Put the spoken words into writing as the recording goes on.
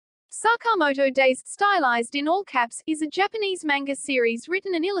Sakamoto Days, stylized in all caps, is a Japanese manga series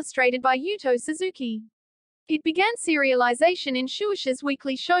written and illustrated by Yuto Suzuki. It began serialization in Shueisha's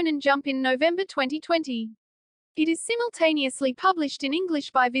weekly Shōnen Jump in November 2020. It is simultaneously published in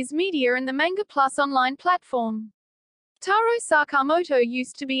English by Viz Media and the Manga Plus online platform. Taro Sakamoto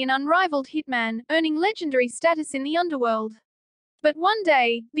used to be an unrivaled hitman, earning legendary status in the underworld. But one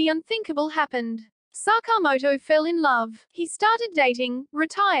day, the unthinkable happened. Sakamoto fell in love. He started dating,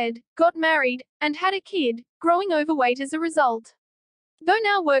 retired, got married, and had a kid, growing overweight as a result. Though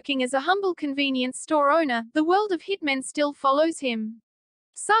now working as a humble convenience store owner, the world of hitmen still follows him.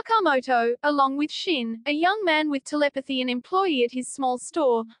 Sakamoto, along with Shin, a young man with telepathy and employee at his small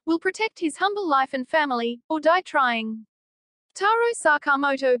store, will protect his humble life and family, or die trying. Taro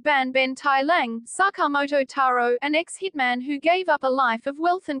Sakamoto ban Ben Tai Lang, Sakamoto Tarō, an ex-hitman who gave up a life of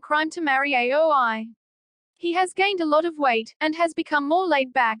wealth and crime to marry Aoi. He has gained a lot of weight, and has become more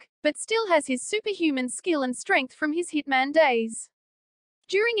laid back, but still has his superhuman skill and strength from his hitman days.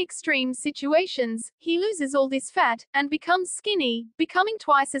 During extreme situations, he loses all this fat, and becomes skinny, becoming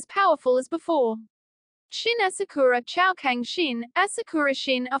twice as powerful as before. Shin Asakura Shin, Asakura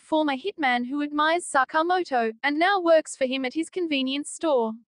Shin, a former hitman who admires Sakamoto, and now works for him at his convenience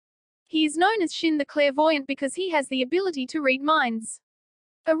store. He is known as Shin the Clairvoyant because he has the ability to read minds.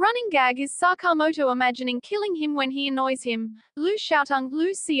 A running gag is Sakamoto imagining killing him when he annoys him. Rū Shaotan,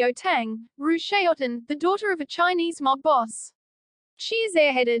 Rū Shaotan, the daughter of a Chinese mob boss. She is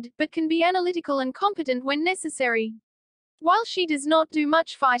airheaded, but can be analytical and competent when necessary. While she does not do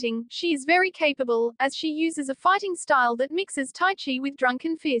much fighting, she is very capable, as she uses a fighting style that mixes Tai Chi with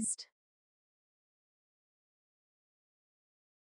Drunken Fist.